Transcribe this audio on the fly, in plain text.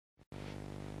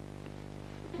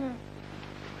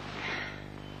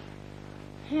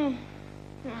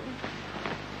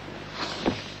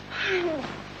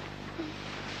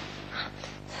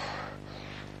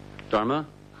Dharma?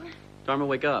 Dharma,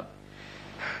 wake up.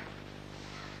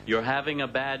 You're having a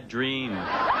bad dream.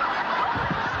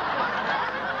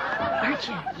 Aren't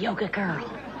you, yoga girl?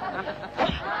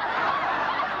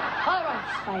 All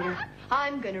right, Spider.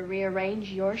 I'm gonna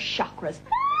rearrange your chakras.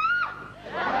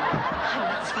 I'm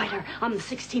not Spider. I'm the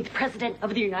 16th president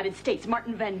of the United States,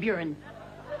 Martin Van Buren.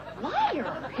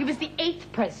 Liar! He was the 8th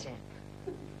president.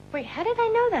 Wait, how did I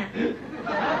know that?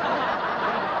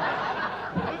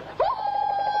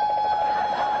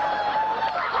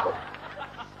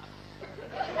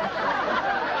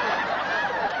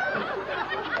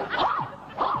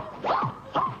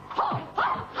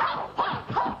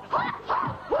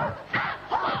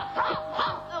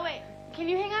 Oh, wait. Can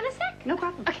you hang on a sec? No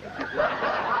problem. Okay.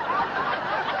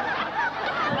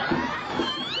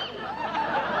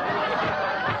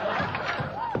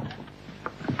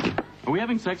 Are we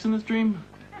having sex in this dream?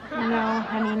 No,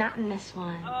 honey, not in this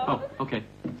one. Oh, okay.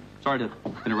 Sorry to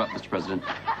interrupt, Mr. President.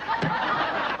 Look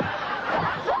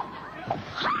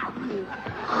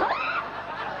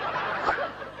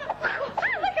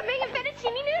at me, a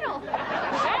fettuccine noodle.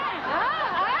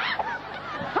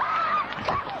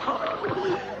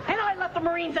 And I left the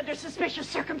Marines under suspicious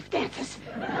circumstances.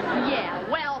 Yeah,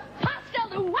 well, hasta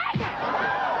luego.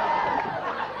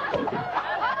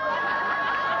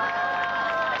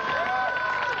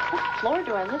 What floor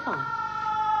do I live on?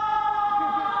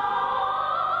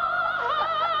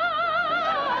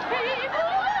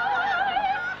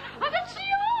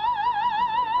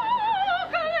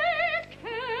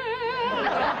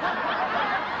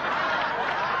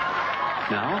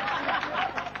 Now?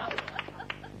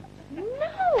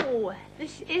 No,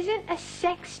 this isn't a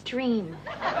sex dream.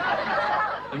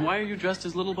 Then why are you dressed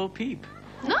as Little Bo Peep?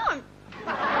 No,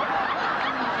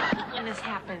 when this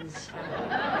happens.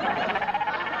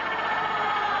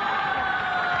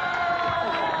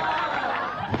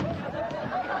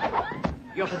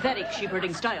 Your pathetic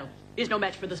sheepherding style is no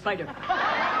match for the Spider.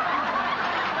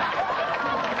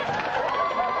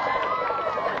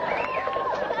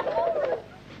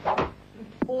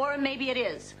 Or maybe it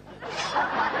is.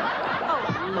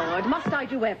 Oh, Lord, must I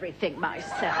do everything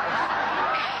myself?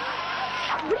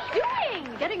 What are you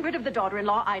doing? Getting rid of the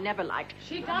daughter-in-law I never liked.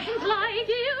 She doesn't like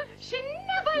you. She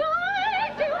never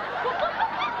liked you.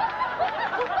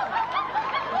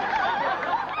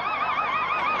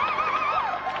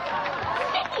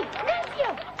 Sticky, Nancy,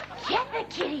 get the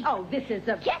kitty. Oh, this is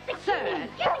absurd. Get the kitty.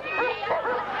 Get the kitty.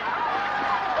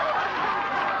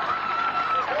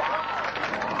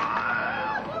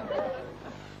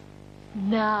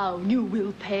 Now you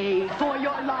will pay for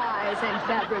your lies and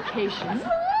fabrications.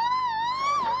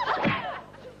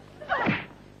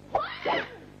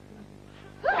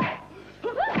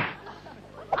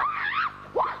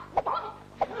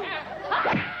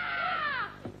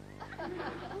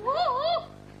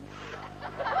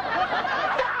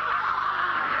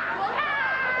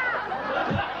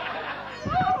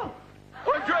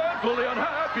 I'm dreadfully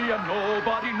unhappy and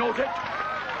nobody knows it.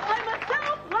 I'm a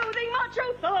self-loathing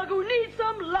macho thug who needs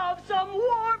some love, some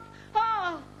warmth.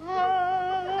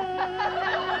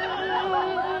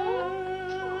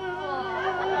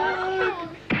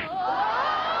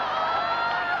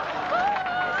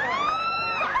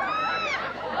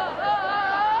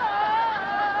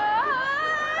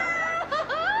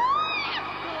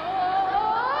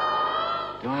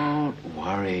 Don't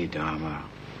worry, Dharma.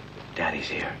 Daddy's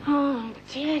here. Oh,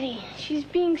 Daddy, she's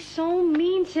being so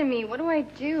mean to me. What do I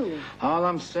do? All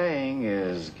I'm saying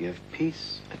is give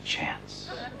peace a chance.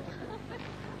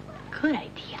 Good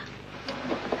idea.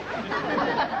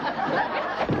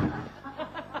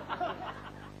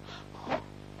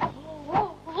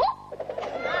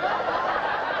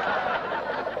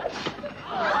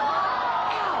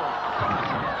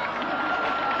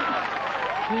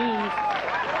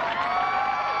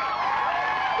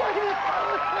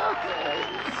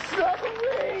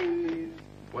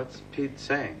 What's Pete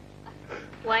saying?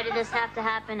 Why did this have to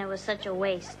happen? It was such a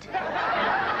waste.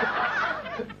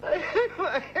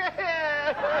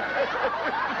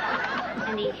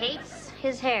 And he hates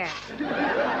his hair.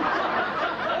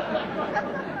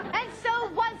 And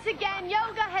so, once again,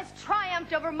 yoga has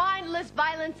triumphed over mindless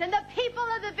violence, and the people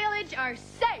of the village are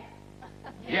safe.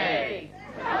 Yay!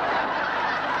 So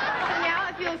now,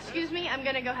 if you'll excuse me, I'm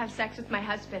gonna go have sex with my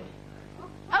husband.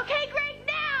 Okay, Greg,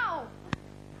 now!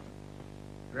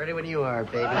 Ready when you are,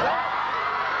 baby. Wait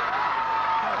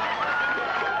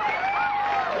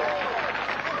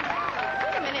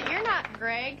a minute, you're not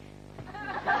Greg.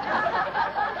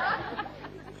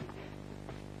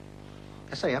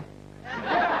 Yes, I am.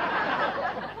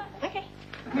 Okay.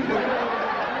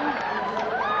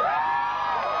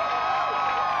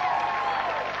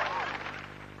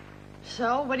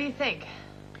 So, what do you think?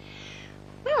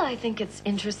 Well, I think it's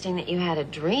interesting that you had a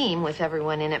dream with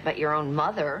everyone in it but your own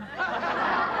mother.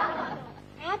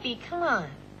 Abby, come on.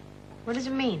 What does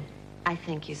it mean? I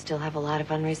think you still have a lot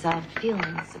of unresolved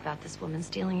feelings about this woman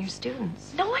stealing your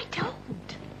students. No, I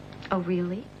don't. Oh,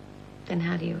 really? Then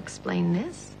how do you explain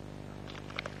this?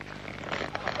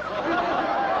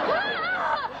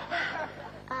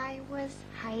 I was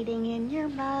hiding in your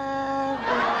mother.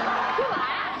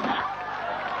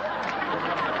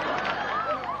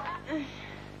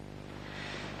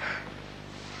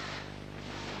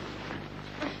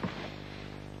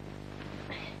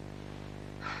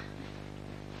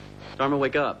 Dharma,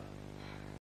 wake up.